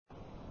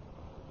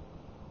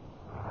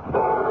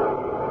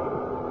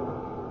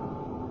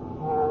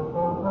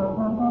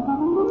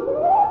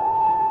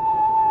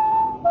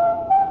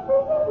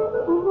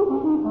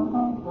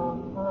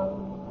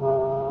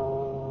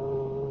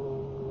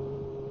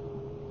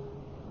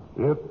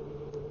It's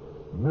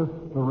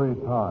Mystery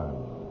Time,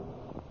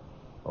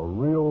 a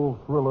real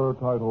thriller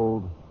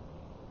titled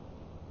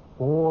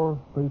Four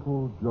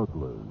Fatal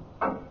Jugglers.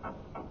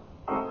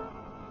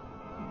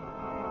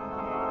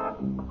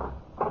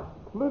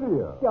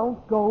 Lydia!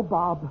 Don't go,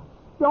 Bob.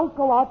 Don't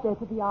go out there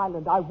to the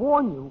island. I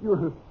warn you.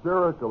 You're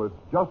hysterical. It's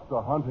just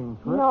a hunting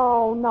trip.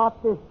 No,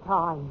 not this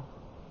time.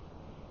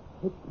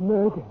 It's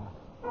murder.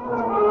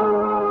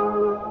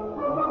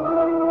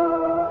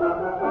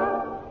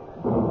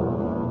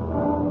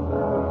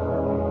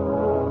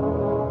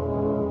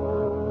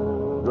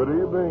 Good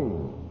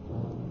evening.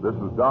 This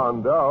is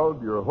Don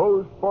Dowd, your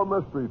host for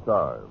Mystery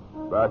Time.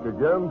 Back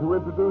again to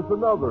introduce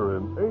another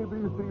in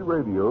ABC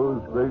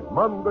Radio's great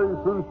Monday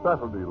through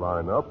Saturday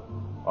lineup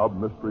of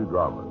mystery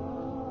dramas.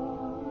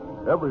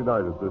 Every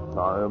night at this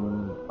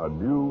time, a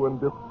new and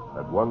different.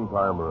 At one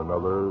time or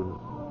another,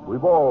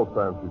 we've all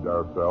fancied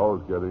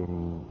ourselves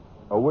getting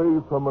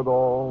away from it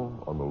all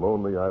on the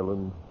lonely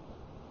island.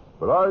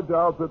 But I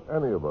doubt that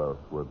any of us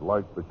would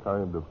like the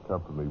kind of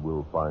company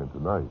we'll find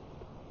tonight,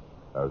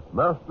 as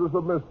Masters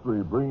of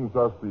Mystery brings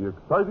us the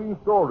exciting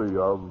story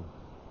of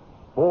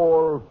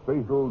Four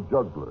Fatal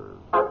Jugglers.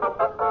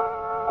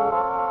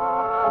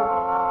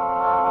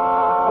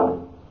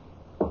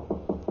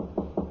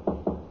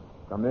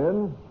 Come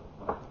in.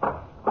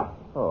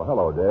 Oh,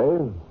 hello,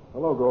 Dave.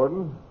 Hello,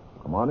 Gordon.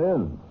 Come on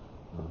in.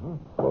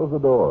 Close the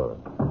door.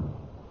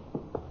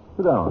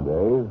 Sit down,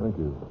 Dave. Thank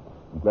you.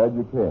 I'm glad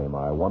you came.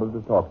 I wanted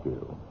to talk to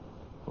you.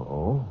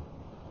 Oh?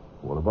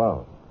 What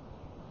about?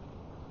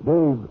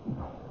 Dave,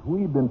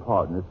 we've been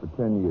partners for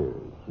 10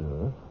 years.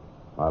 Yes?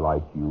 I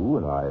like you,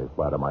 and I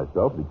flatter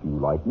myself that you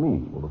like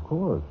me. Well, of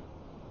course.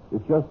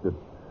 It's just that,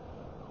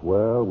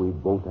 well,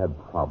 we've both had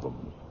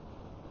problems.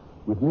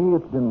 With me,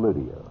 it's been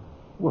Lydia.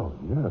 Well,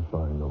 yes,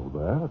 I know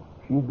that.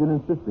 She's been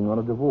insisting on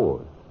a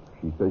divorce.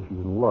 She says she's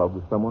in love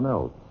with someone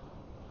else.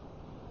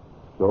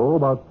 So,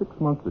 about 6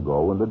 months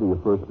ago, when Lydia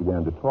first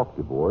began to talk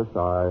divorce,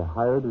 I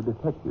hired a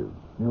detective.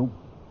 You?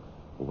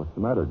 Well, what's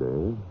the matter,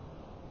 Dave?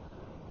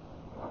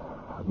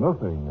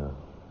 Nothing,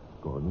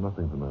 Gordon.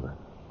 Nothing's the matter.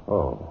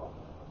 Oh,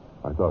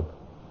 I thought...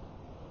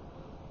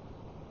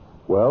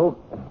 Well,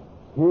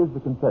 here's the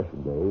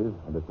confession, Dave,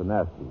 and it's a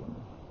nasty one.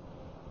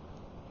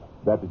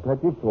 That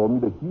detective told me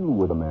that you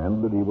were the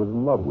man Lydia was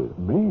in love with.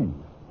 Me?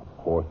 Of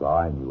course,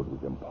 I knew it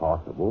was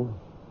impossible.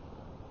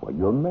 Well,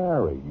 you're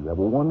married. You have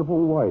a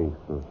wonderful wife,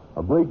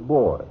 a great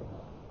boy.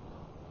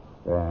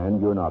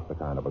 And you're not the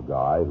kind of a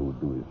guy who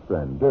would do his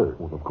friend dirt.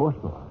 Well, of course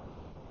not.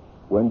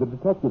 When the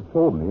detective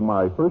told me,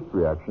 my first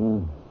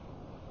reaction...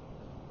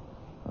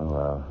 Oh,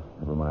 well,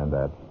 never mind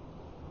that.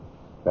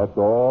 That's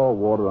all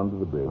water under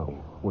the bridge. Oh,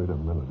 wait a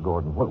minute,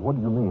 Gordon. What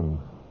do you mean,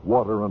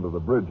 water under the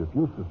bridge? If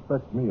you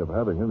suspect me of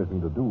having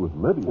anything to do with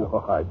Lydia...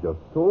 Well, I just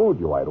told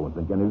you I don't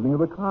think anything of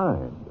the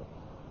kind.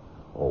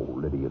 Oh,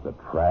 Lydia's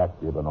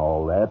attractive and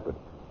all that, but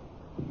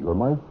you're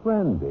my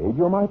friend, Dave.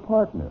 You're my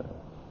partner.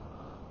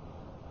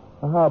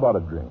 Now, how about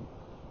a drink?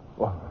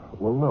 Well,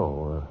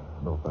 no.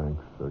 No,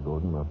 thanks,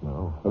 Gordon. Not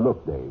now.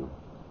 Look, Dave.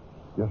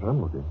 Yes,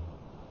 I'm looking.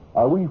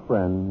 Are we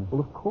friends?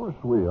 Well, of course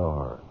we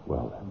are.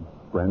 Well,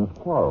 friends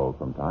quarrel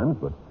sometimes,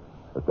 but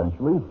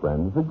essentially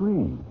friends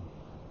agree.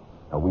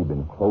 Now, we've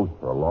been close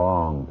for a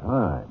long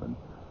time, and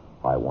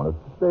I want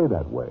us to stay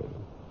that way.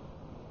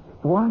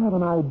 So I have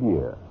an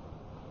idea.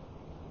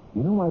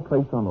 You know my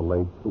place on the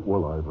lake?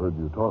 Well, I've heard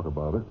you talk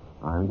about it.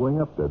 I'm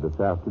going up there this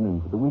afternoon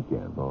for the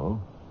weekend.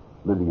 Oh?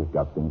 Lydia's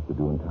got things to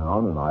do in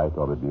town, and I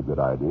thought it'd be a good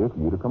idea for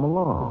you to come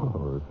along.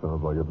 Oh, it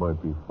sounds like it might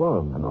be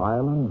fun. An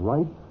island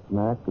right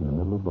smack in the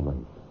middle of the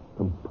lake.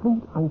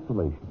 Complete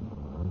isolation.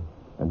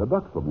 And the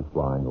ducks will be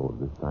flying over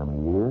this time of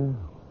year.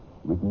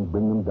 We can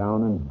bring them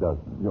down in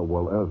dozens. Yeah,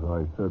 well, as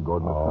I said,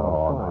 Gordon, it sounds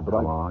Oh, fine. now, But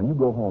come on. You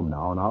go home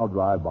now, and I'll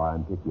drive by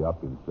and pick you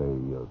up in, say,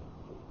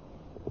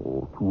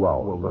 2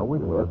 hours. Well, now,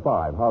 wait a minute. At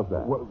 5. How's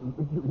that? Well,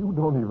 you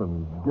don't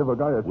even give a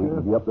guy a We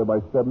chance. can be up there by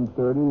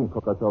 7:30 and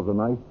cook ourselves a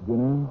nice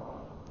dinner.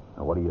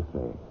 Now, what do you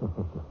say?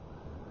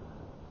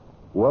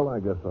 Well, I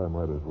guess I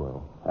might as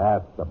well.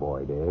 That's the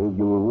boy, Dave.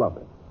 You'll love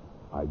it.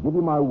 I give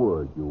you my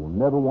word, you'll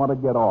never want to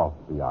get off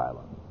the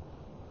island.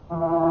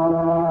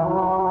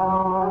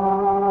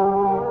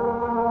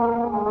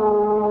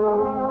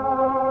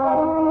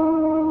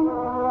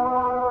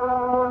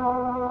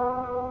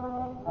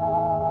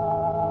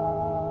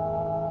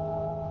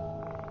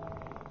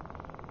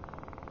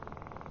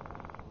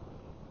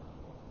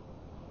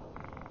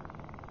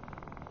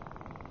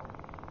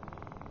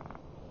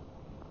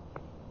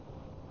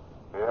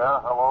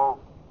 Yeah, hello?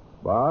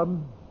 Bob,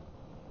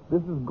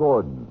 this is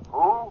Gordon.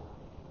 Who?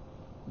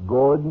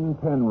 Gordon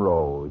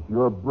Penrose,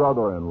 your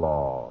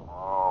brother-in-law.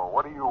 Oh,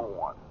 what do you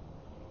want?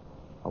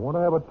 I want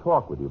to have a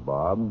talk with you,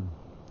 Bob.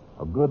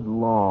 A good,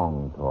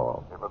 long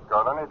talk. If it's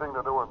got anything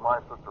to do with my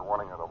sister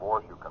wanting a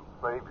divorce, you can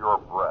save your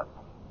breath.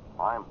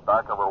 I'm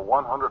back of her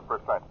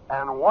 100%.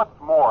 And what's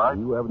more,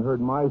 You haven't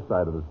heard my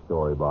side of the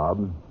story,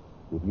 Bob.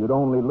 If you'd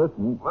only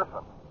listen...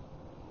 Listen.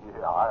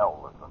 Yeah, I'll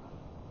listen.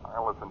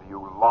 I'll listen to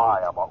you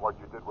lie about what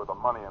you did with the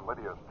money in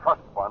Lydia's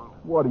trust fund.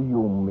 What do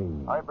you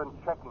mean? I've been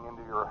checking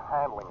into your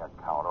handling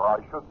account, or I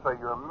should say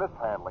your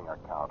mishandling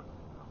account.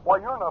 Why,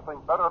 you're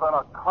nothing better than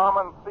a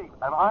common thief,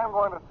 and I'm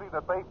going to see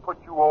that they put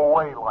you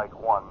away like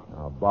one.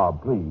 Now,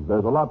 Bob, please,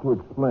 there's a lot to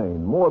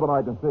explain, more than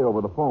I can say over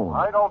the phone.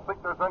 I don't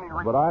think there's any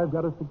reason... But I've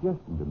got a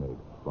suggestion to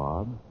make,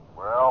 Bob.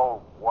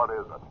 Well, what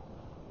is it?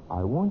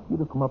 I want you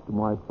to come up to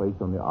my place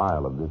on the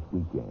island this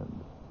weekend.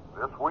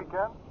 This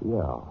weekend?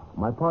 Yeah.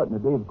 My partner,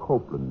 Dave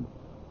Copeland,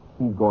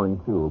 he's going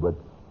too, but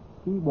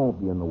he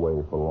won't be in the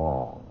way for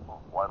long.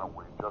 Well, why don't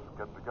we just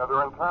get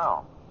together in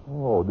town?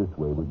 Oh, this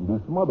way we can do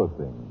some other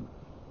things.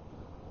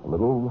 A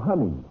little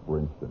hunting, for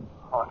instance.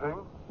 Hunting?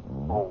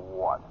 For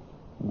what?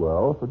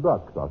 Well, for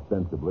ducks,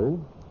 ostensibly.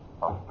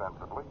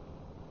 Ostensibly?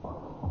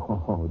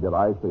 Oh, did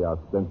I say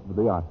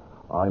ostensibly?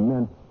 I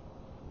meant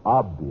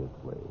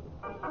obviously.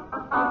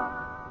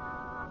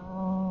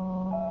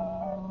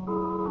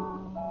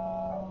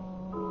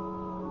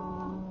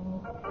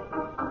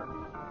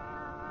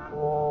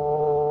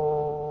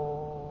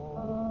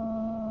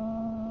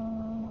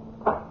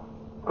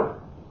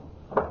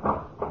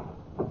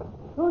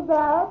 Who's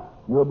that?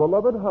 Your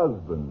beloved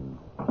husband.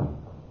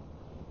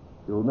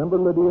 You remember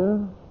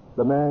Lydia?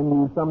 The man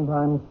you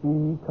sometimes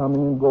see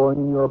coming and going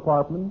in your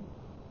apartment?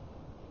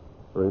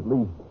 Or at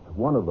least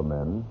one of the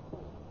men.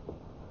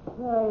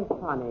 Very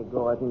funny,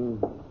 Gordon.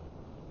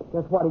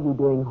 Just what are you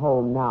doing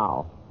home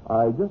now?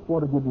 I just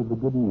want to give you the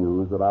good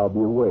news that I'll be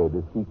away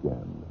this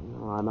weekend.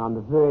 Oh, I'm on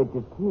the verge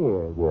of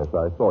tears. Yes,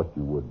 I thought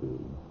you would be.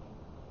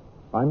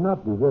 I'm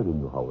not deserting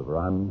you, however.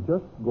 I'm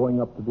just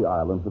going up to the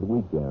island for the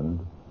weekend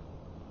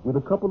with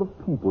a couple of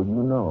people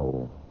you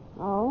know.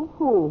 Oh,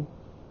 who?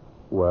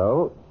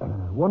 Well,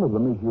 one of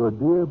them is your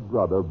dear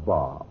brother,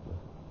 Bob.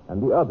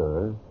 And the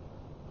other,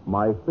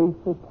 my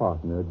faithful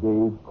partner,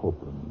 Dave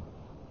Copeland.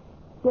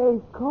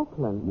 Dave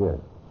Copeland? Yes.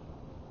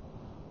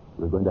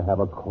 We're going to have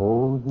a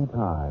cozy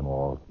time,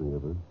 all three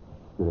of us,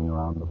 sitting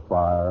around the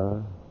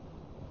fire.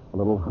 A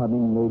little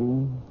hunting,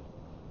 maybe.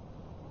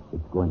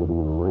 It's going to be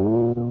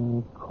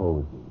real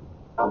cozy.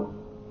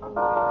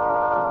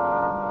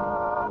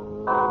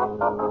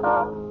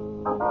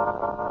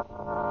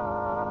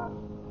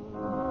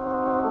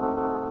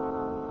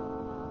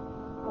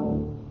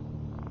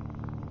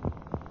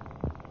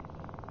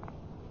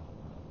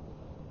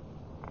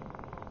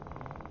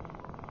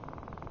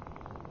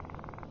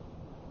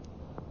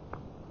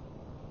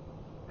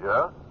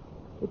 Yes?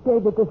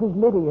 David, this is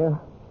Lydia.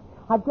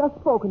 I've just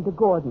spoken to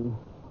Gordon.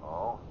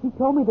 Oh? He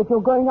told me that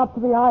you're going up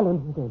to the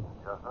island with him.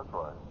 Yes, that's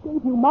right.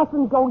 Dave, you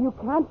mustn't go. You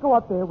can't go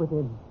up there with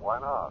him. Why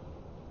not?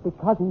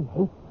 Because he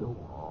hates you.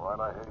 All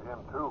right, I hate him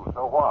too.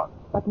 So what?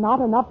 But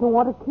not enough to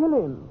want to kill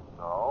him.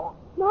 No?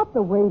 Not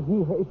the way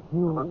he hates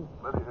you.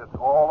 Lydia, it's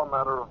all a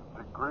matter of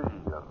degree,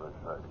 as they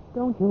say.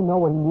 Don't you know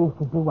what he needs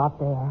to do up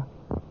there?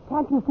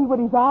 Can't you see what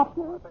he's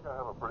after? I think I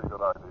have a pretty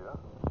good idea.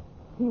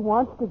 He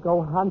wants to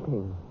go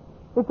hunting.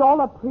 It's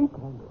all a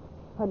pretense.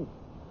 And,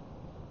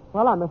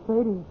 well, I'm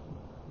afraid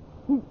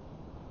he...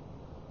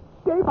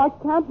 Dave, I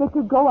can't let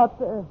you go up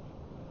there.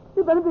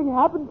 If anything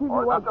happened to you...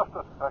 All right, now just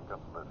a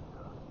second,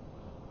 Lydia.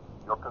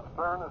 Your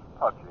concern is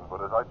touching,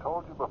 but as I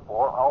told you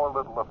before, our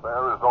little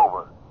affair is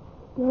over.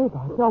 Dave,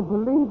 I don't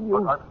believe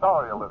you. Look, I'm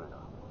sorry, Lydia.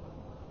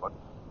 But,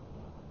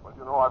 well,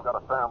 you know, I've got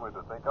a family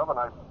to think of, and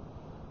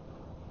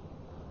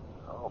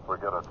Oh,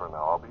 forget it for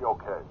now. I'll be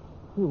okay.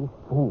 You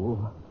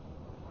fool.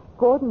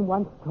 Gordon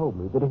once told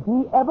me that if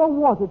he ever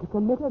wanted to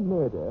commit a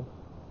murder,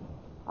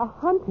 a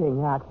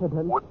hunting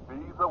accident... would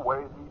be the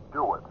way he'd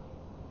do it.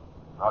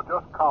 Now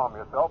just calm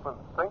yourself and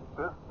think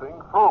this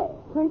thing through.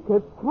 Think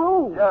it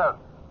through. Yes.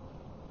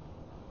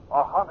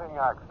 A hunting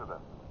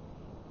accident.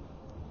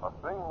 A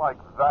thing like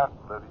that,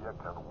 Lydia,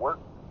 can work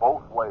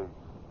both ways.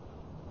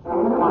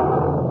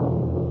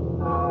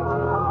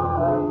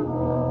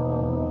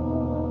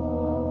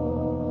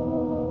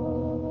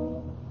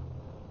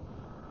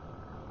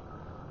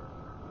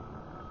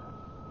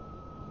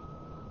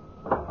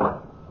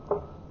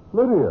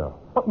 Lydia,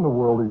 what in the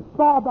world is...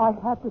 Bob, I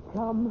had to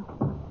come.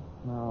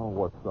 Now,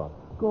 what's up?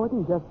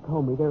 Gordon just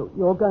told me that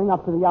you're going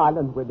up to the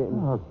island with him.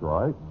 That's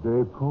right.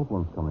 Dave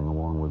Copeland's coming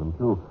along with him,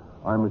 too.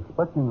 I'm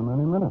expecting them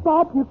any minute.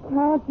 Bob, you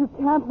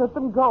can't let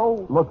them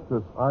go. Look,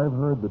 sis, I've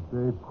heard that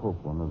Dave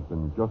Copeland has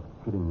been just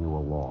kidding you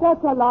along.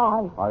 That's a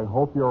lie. I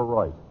hope you're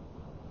right,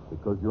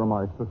 because you're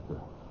my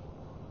sister.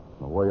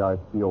 The way I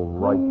feel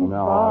right Please,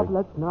 now, Bob,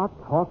 let's not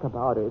talk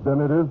about it. Then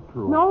it is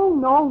true. No.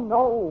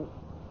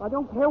 I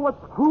don't care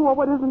what's true or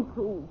what isn't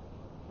true.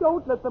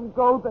 Don't let them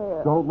go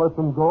there. Don't let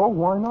them go?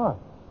 Why not?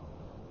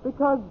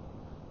 Because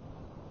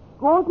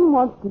Gordon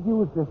wants to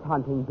use this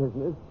hunting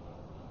business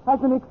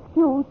as an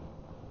excuse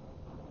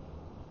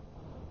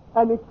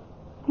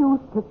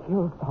to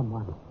kill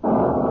someone.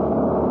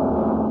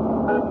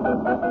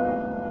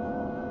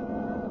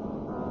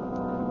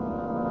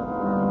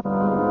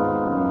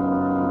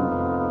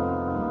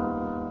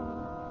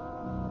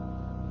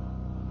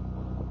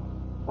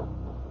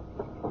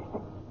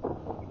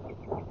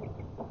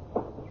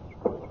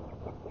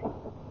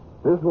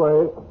 This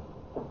way.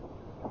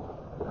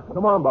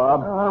 Come on,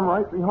 Bob. I'm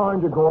right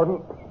behind you,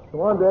 Gordon. Come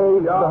on,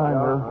 Dave. Yeah, behind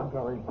her. I'm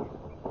coming.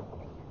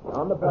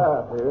 On the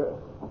path here.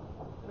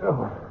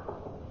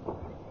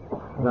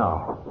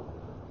 Now,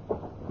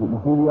 you can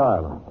see the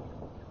island.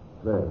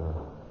 There.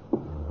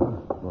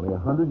 It's only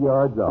 100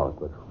 yards out,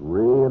 but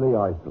really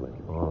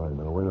isolated. All right,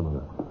 now, wait a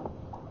minute.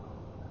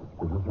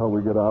 Is this how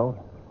we get out?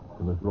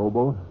 In this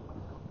rowboat?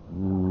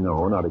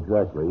 No, not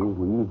exactly.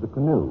 We use the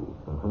canoe.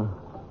 Uh-huh.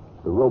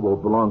 The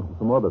rowboat belongs to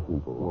some other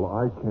people. Well,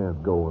 I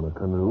can't go in a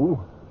canoe.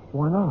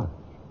 Why not?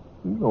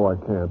 You know I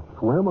can't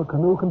swim. A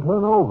canoe can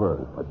turn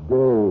over. But,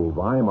 Dave,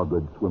 I'm a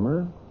good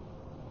swimmer.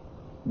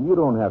 You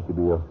don't have to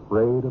be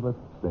afraid of a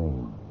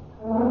thing.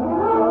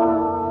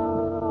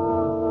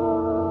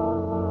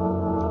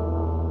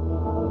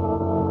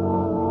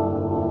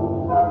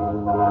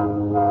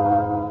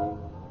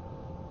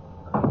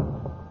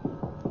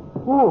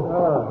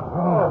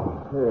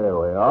 Here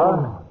we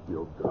are.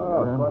 You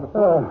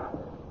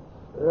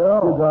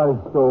You guys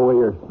stow away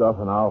your stuff,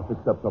 and I'll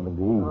fix up something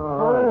to eat.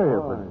 Hey,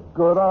 it's a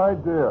good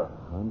idea.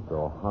 I'm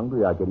so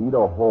hungry I could eat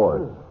a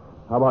horse.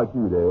 How about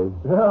you, Dave?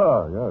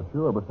 Yeah,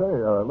 sure. But say,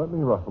 let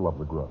me rustle up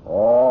the grub.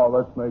 Oh,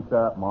 let's make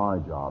that my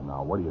job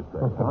now. What do you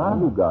say?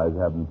 You guys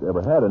haven't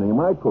ever had any of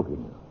my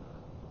cooking.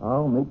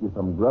 I'll make you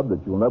some grub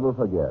that you'll never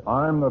forget.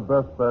 I'm the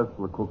best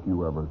bachelor cook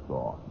you ever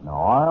saw. Now,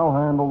 I'll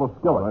handle the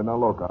skillet. All right, now,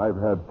 look, I've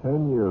had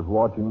 10 years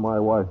watching my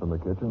wife in the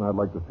kitchen. I'd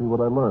like to see what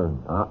I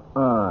learned.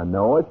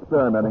 No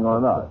experimenting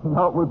on us.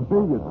 Not with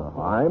me,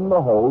 I'm the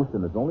host,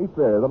 and it's only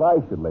fair that I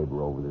should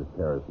labor over this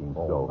kerosene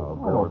stove.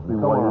 I don't see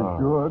why you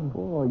should.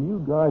 Boy, you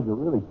guys are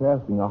really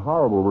casting a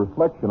horrible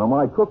reflection on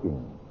my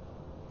cooking.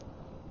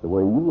 The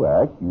way you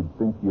act, you'd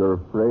think you're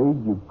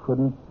afraid you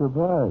couldn't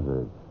survive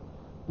it.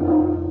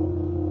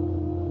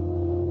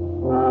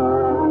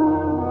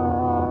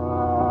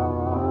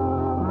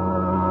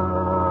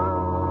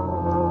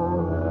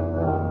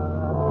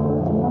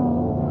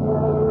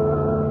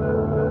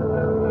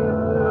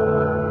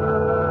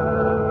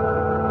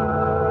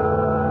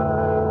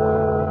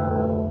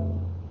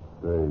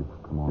 Dave,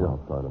 come on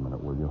outside a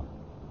minute, will you?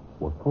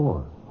 What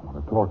for? I want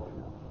to talk to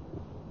you.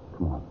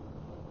 Come on.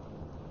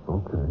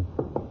 Okay.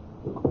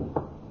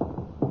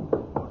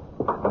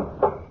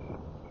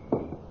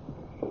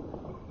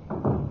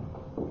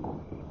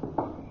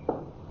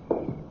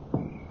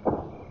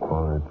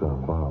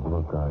 Bob,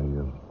 look,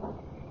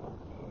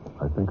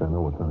 I think I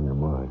know what's on your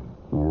mind.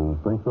 You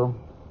think so?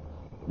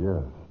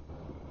 Yes.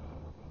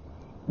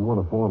 You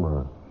want to form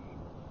a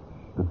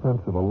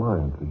defensive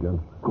alliance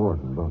against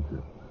Gordon, don't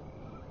you?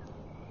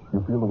 You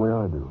feel the way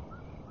I do.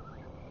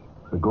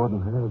 That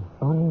Gordon has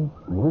some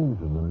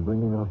reason in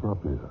bringing us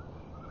up here.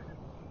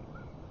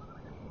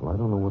 Well, I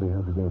don't know what he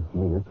has against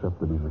me, except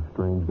that he's a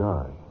strange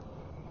guy.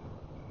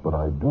 But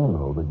I do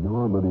know that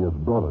you're Lydia's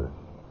brother.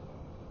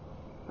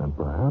 And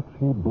perhaps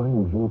he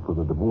blames you for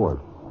the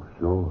divorce.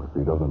 Sure, if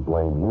he doesn't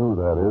blame you,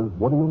 that is.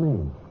 What do you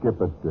mean? Skip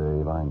it,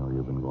 Dave. I know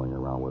you've been going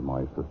around with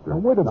my sister. Now,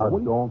 wait a minute.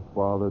 Now, don't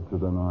bother to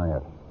deny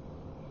it.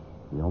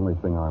 The only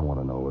thing I want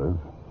to know is,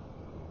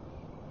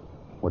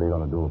 what are you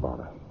going to do about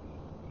it?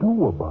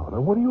 Do about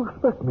it? What do you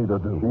expect me to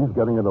do? She's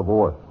getting a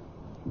divorce.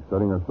 She's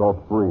setting herself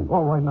free.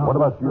 All right, now. What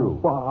about you?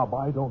 Bob,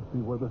 I don't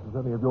see where this is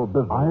any of your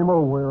business. I'm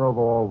aware of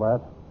all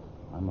that.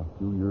 I'm a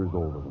few years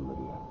older than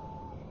Lydia.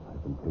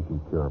 I've been taking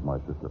care of my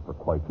sister for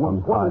quite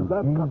some time.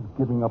 She's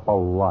giving up a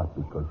lot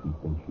because she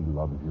thinks she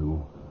loves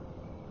you.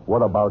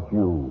 What about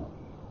you?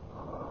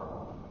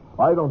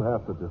 I don't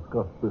have to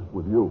discuss this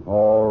with you.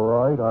 All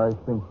right, I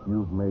think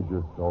you've made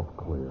yourself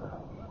clear.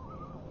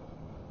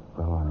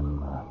 Well,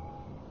 I'm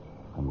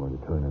going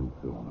to turn in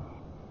soon.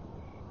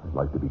 I'd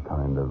like to be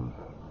kind of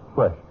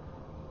fresh,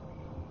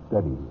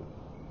 steady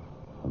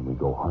when we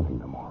go hunting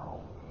tomorrow.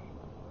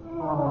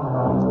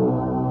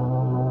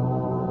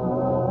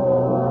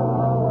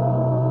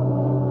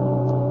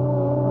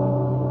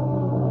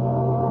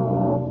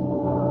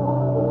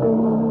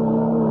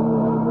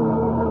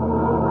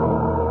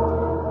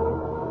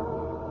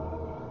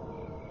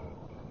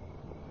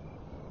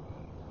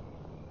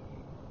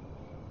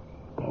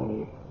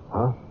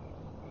 Huh?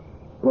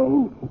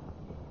 Dave.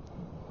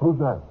 Who's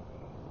that?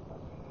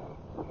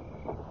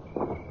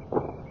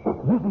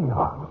 Lydia.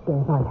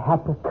 Dave, I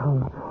had to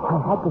come. I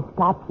had to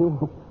stop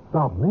you.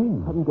 Stop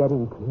me? I'm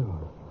getting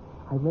killed.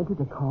 I rented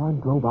a car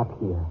and drove up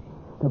here.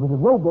 There was a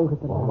rowboat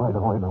at the All right,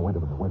 wait a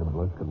minute.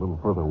 Let's get a little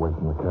further away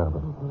from the cabin.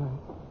 All right.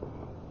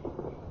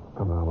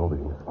 Come on over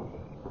here.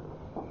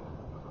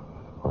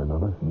 All right,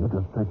 now listen, you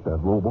just take that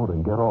rowboat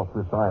and get off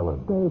this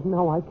island. Dave,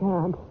 no, I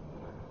can't.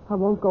 I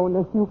won't go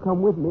unless you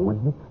come with me.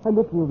 With me? And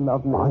if you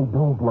love me. I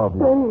don't love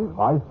you. Dave.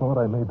 I thought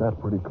I made that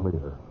pretty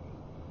clear.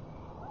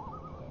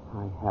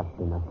 I have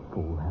been a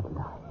fool, haven't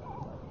I?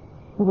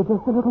 You were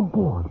just a little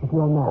bored with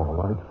your man.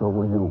 All right, so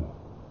were you.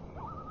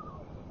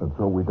 And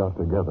so we got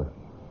together.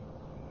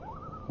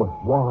 But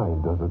why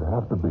does it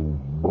have to be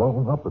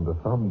blown up into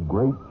some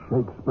great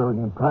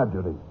Shakespearean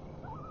tragedy?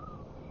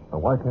 Now,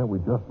 why can't we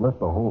just let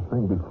the whole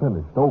thing be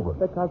finished over?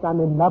 Because I'm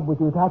in love with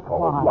you, that's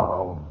why.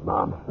 Love,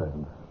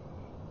 nonsense.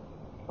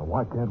 Now,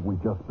 why can't we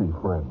just be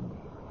friends?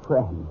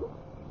 Friends.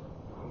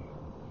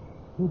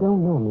 You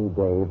don't know me,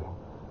 Dave.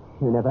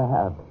 You never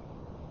have.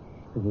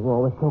 Because you're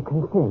always so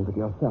concerned with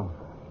yourself.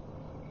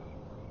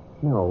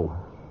 No.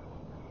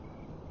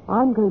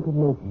 I'm going to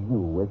make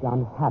you as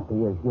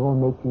unhappy as you're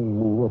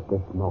making me at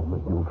this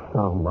moment. You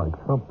sound like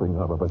something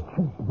out of a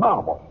cheap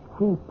novel.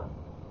 Cheap.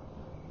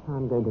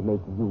 I'm going to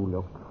make you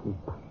look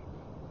cheap.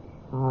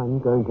 I'm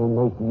going to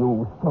make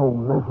you so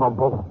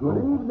miserable. Good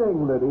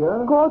evening,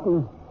 Lydia.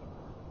 Gordon.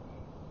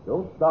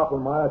 Don't stop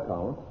on my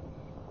account.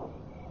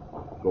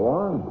 Go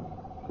on.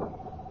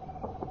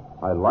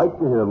 I like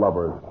to hear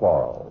lovers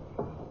quarrel.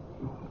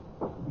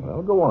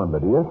 Well, go on,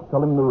 Lydia.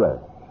 Tell him the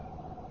rest.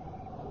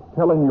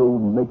 Telling you'll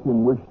make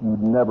him wish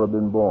you'd never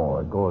been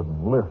born.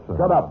 Gordon, listen.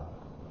 Shut up,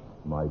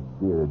 my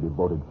dear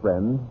devoted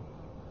friend.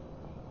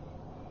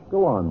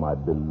 Go on, my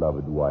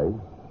beloved wife.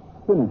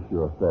 Finish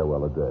your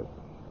farewell address.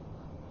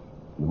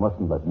 You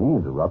mustn't let me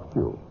interrupt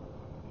you.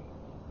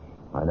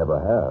 I never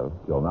have,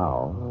 till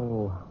now.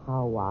 Oh,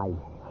 how I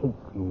hate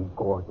you,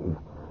 Gordon.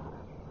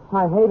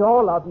 I hate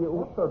all of you.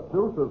 What the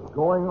deuce is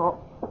going on?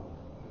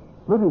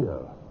 Lydia,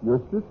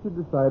 your sister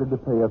decided to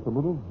pay us a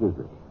little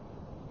visit.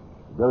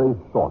 Very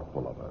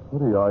thoughtful of her.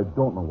 Lydia, I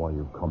don't know why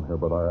you've come here,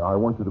 but I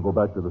want you to go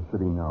back to the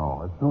city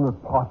now, as soon as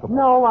possible.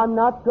 No, I'm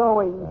not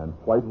going. And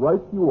quite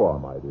right you are,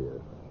 my dear.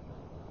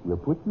 We'll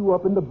put you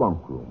up in the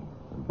bunk room,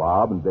 and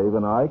Bob and Dave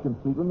and I can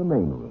sleep in the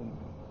main room.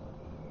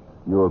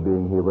 Your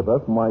being here with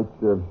us might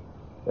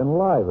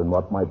enliven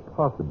what might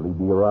possibly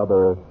be a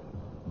rather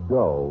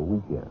dull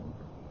weekend.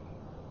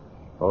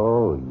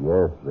 Oh,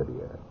 yes,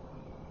 Lydia.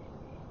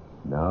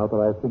 Now that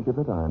I think of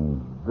it,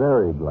 I'm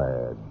very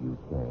glad you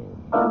came.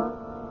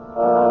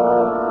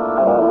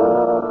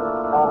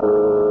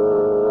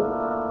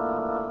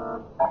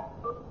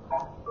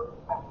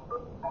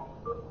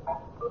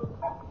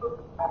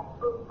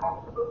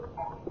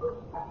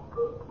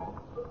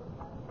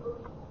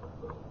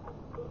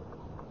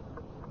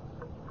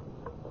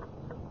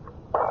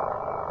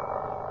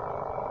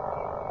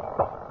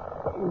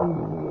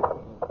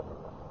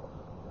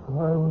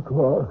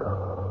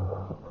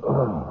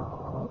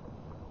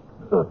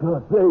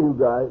 Say, you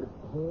guys,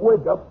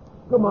 wake up.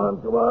 Come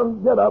on,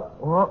 get up.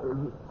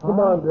 Come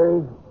on,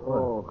 Dave.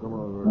 Oh, come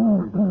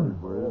on.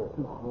 It's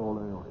too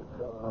cold anyway.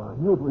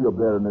 You'll feel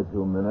better in a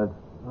few minutes.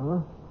 Huh?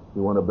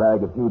 You want to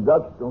bag a few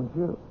ducks, don't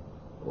you?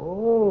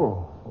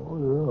 Oh,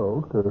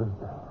 yeah, okay.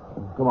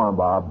 Come on,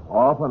 Bob.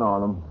 Off and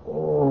on them.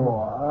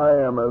 Oh, I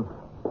am as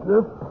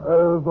stiff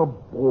as a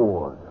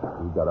board.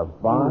 We've got a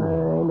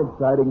fine,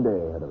 exciting day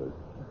ahead of us.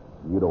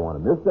 You don't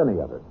want to miss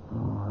any of it.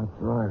 Oh, that's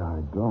right,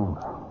 I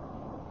don't.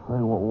 Say,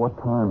 what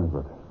time is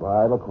it?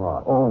 5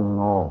 o'clock. Oh,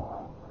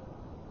 no.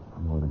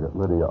 I'm going to get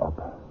Lydia up.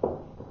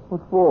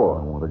 What for?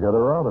 I want to get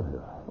her out of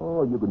here.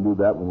 Oh, you can do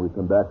that when we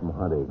come back from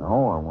hunting.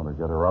 No, I want to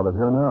get her out of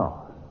here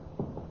now.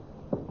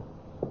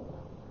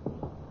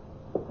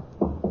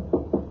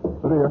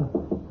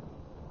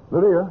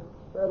 Lydia?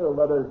 Better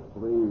let her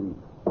sleep.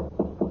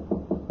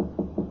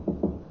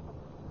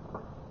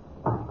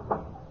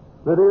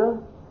 Lydia?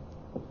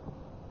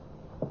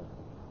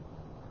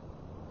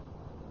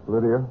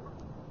 Lydia?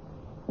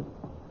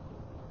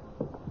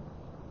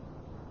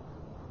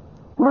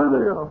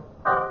 Lydia!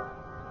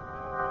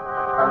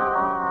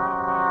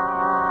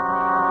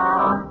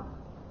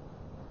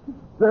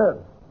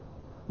 Dead.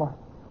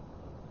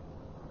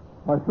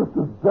 My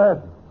sister's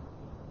dead.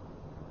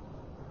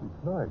 She's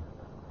knifed.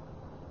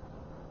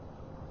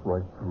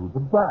 Right through the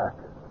back.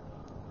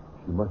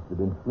 She must have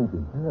been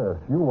sleeping. Yes,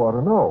 you ought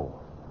to know.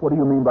 What do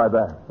you mean by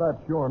that?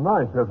 That's your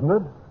knife, isn't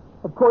it?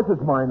 Of course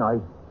it's my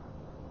knife.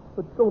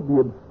 But don't be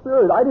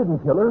absurd. I didn't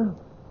kill her.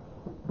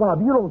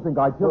 Bob, you don't think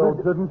I killed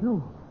her? Didn't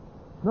you?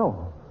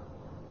 No.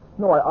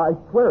 No, I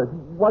swear it.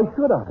 Why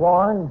should I?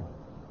 Why?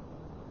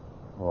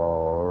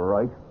 All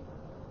right.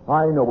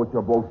 I know what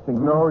you're both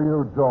thinking. No,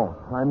 you don't.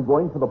 I'm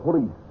going for the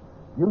police.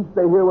 You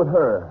stay here with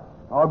her.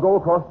 I'll go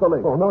across the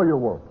lake. Oh, no, you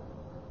won't.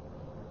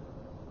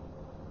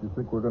 You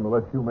think we're going to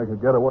let you make a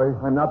getaway?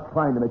 I'm not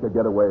trying to make a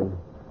getaway.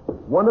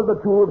 One of the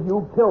two of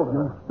you killed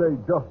her. You stay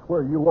just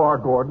where you are,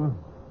 Gordon.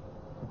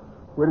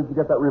 Where did you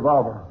get that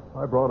revolver?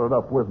 I brought it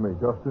up with me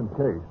just in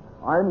case.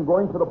 I'm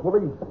going for the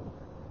police.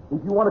 If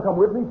you want to come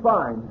with me,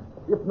 fine.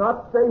 If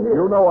not, stay here.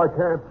 You know I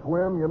can't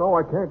swim. You know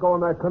I can't go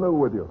in that canoe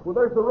with you. Well,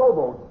 there's the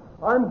rowboat.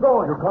 I'm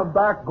going. You come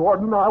back,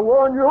 Gordon. I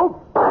warn you.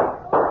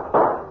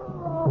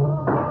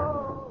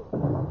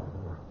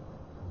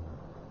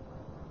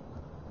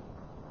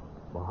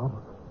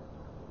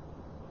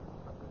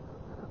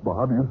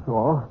 Bob, you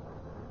saw?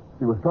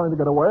 He was trying to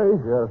get away?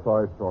 Yes,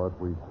 I saw it.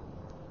 We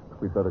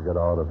better get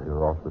out of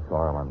here, off this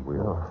island.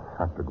 We'll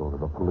have to go to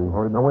the police.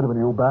 All right, now, wait a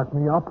minute. You'll back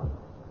me up?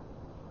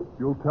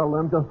 You'll tell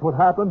them just what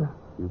happened?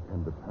 You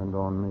can depend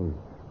on me.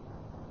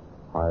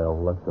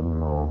 I'll let them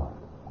know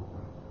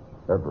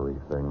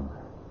everything.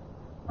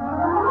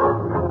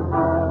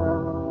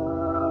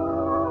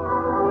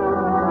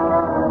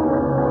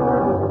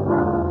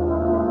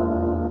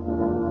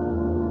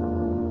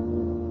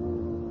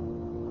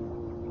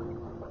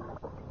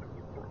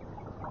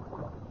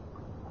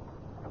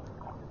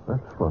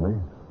 That's funny.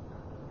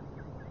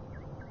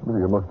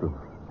 Lydia must have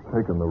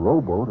taken the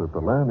rowboat at the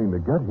landing to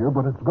get here,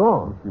 but it's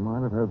gone. She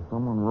might have had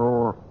someone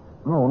row her.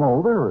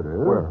 No, there it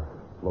is. Where?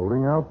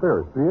 Floating out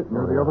there. See it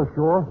near the other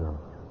shore? Yeah.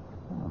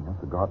 I must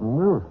have gotten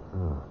loose.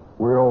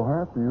 We'll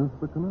have to use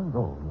the canoe.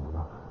 No.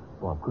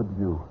 Bob, couldn't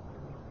you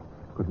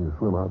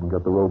swim out and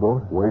get the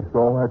rowboat? Waste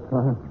all that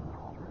time?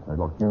 Hey,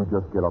 look, you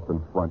just get up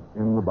in front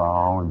in the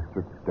bow and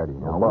sit steady.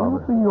 Now, Bob. we'll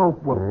be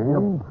okay.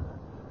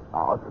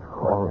 All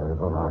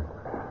right.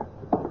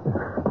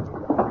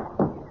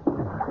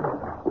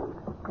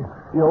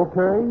 You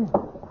okay?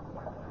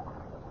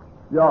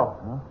 Yeah,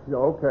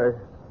 okay.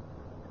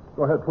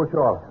 Go ahead, push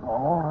off.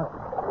 All right.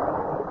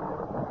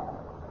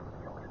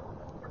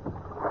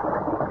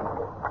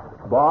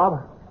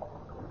 Bob,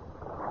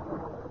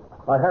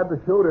 I had to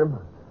shoot him.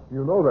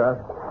 You know that.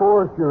 Of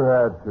course you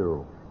had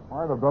to.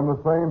 I'd have done the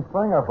same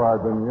thing if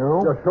I'd been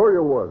you. Yeah, sure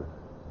you would.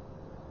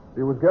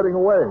 He was getting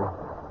away.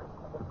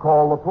 To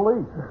call the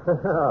police.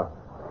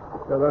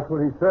 Yeah, that's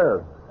what he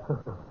said.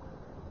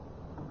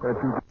 Can't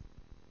you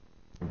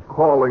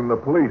calling the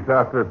police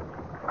after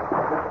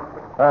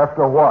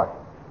what?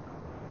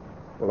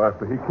 Well,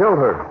 after he killed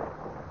her.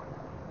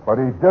 But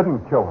he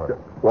didn't kill her.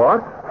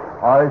 What?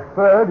 I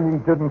said he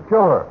didn't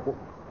kill her.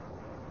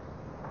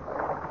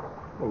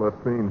 Well,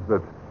 that means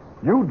that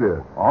you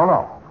did. Oh,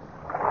 no.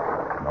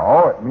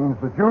 No, it means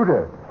that you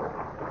did.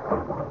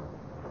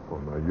 Well,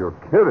 now, you're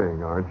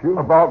kidding, aren't you?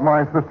 About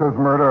my sister's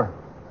murder?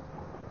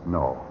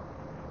 No.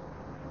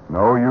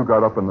 No, you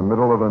got up in the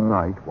middle of the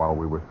night while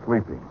we were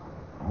sleeping.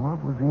 Well,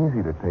 it was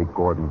easy to take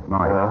Gordon's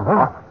knife.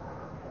 Uh-huh.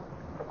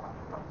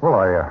 Well,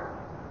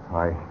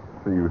 I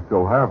see you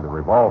still have the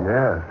revolver.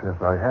 Yes,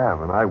 I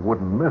have, and I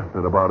wouldn't miss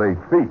it about 8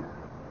 feet.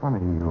 Funny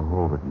you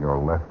hold it in your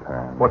left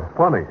hand. What's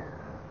funny?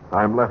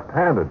 I'm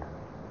left-handed.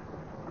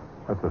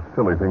 That's a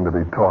silly thing to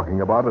be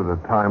talking about at a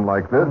time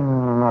like this.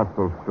 Not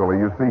so silly.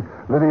 You see,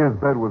 Lydia's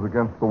bed was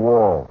against the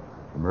wall.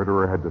 The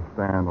murderer had to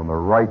stand on the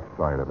right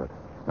side of it.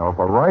 Now, if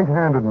a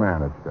right-handed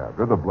man had stabbed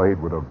her, the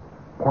blade would have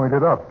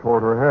pointed up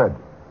toward her head.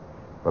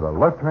 But a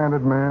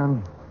left-handed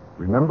man,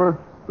 remember,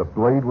 the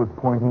blade was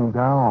pointing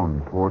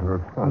down toward her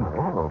side.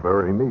 Oh,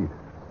 very neat.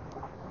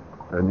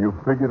 And you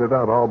figured it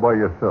out all by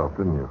yourself,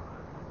 didn't you?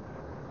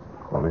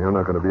 Only you're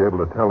not going to be able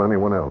to tell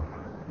anyone else.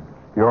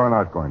 You're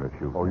not going to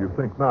shoot. Oh, you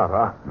think not,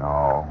 huh?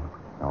 No,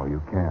 you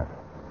can't.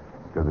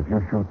 Because if you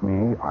shoot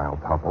me, I'll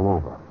topple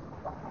over.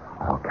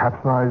 I'll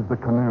capsize the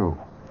canoe.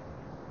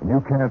 And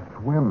you can't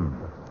swim.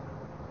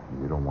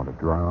 You don't want to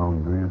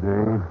drown, do you,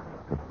 Dave?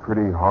 It's a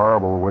pretty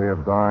horrible way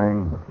of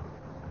dying.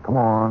 Come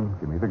on,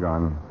 give me the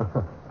gun.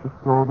 Just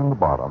throw it in the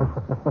bottom.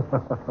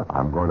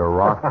 I'm going to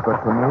rock the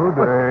canoe,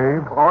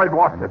 Dave. All right,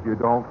 watch And if you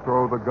don't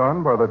throw the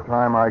gun by the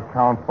time I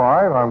count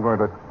 5, I'm going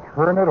to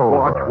turn it over.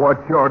 Watch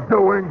what you're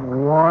doing.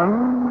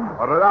 1,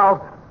 Cut it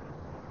out.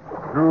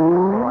 2,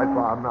 All right,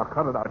 Bob, now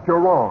cut it out. You're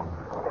wrong.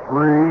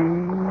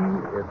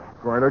 3.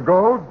 It's going to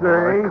go,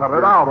 Dave. right, cut it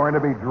You're out. going to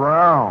be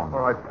drowned.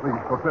 All right, please,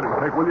 for pity's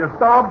sake, will you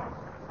stop?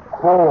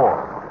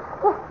 4.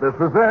 This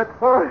is it.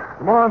 All right.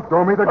 Come on,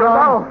 throw me the gun.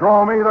 down.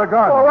 Throw me the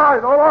gun. All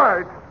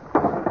right.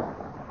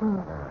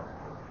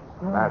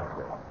 That's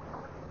it.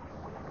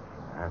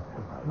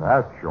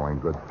 That's showing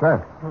good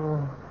sense.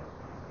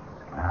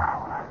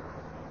 Now,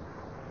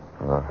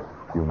 a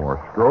few more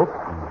strokes,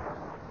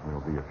 and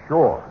we'll be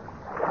ashore.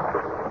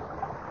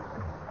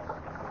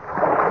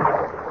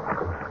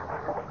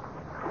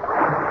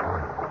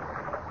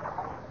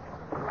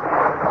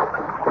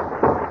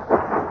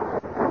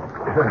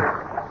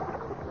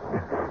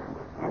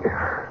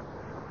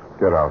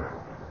 Get out.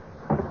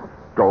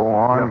 Go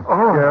on.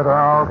 All right. Get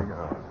out.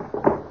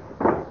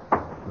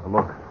 Now,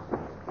 look.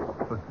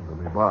 Listen to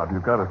me, Bob.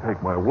 You've got to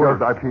take my word.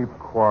 Just keep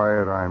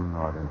quiet. I'm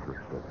not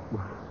interested.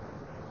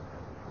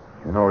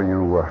 You know,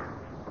 you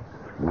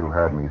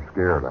had me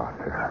scared out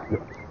there.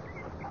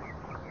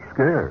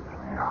 Scared?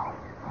 Yeah.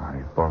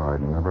 I thought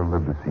I'd never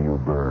live to see you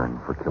burn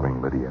for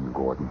killing Lydia and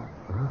Gordon.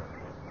 Huh?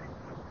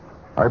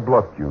 I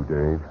bluffed you,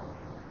 Dave.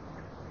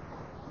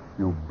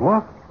 You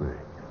bluffed me.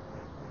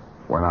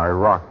 When I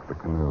rocked the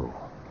canoe.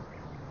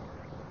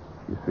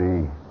 You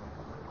see,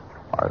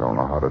 I don't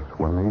know how to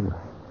swim either.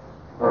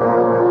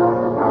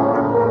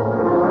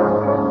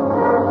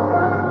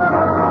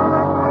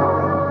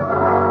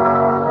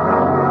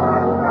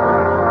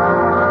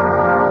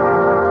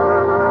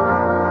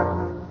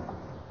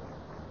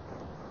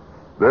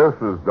 This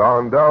is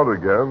Don Dowd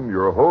again,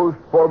 your host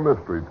for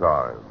Mystery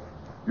Time.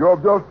 You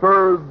have just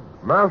heard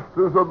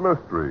Masters of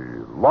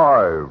Mystery,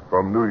 live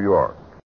from New York.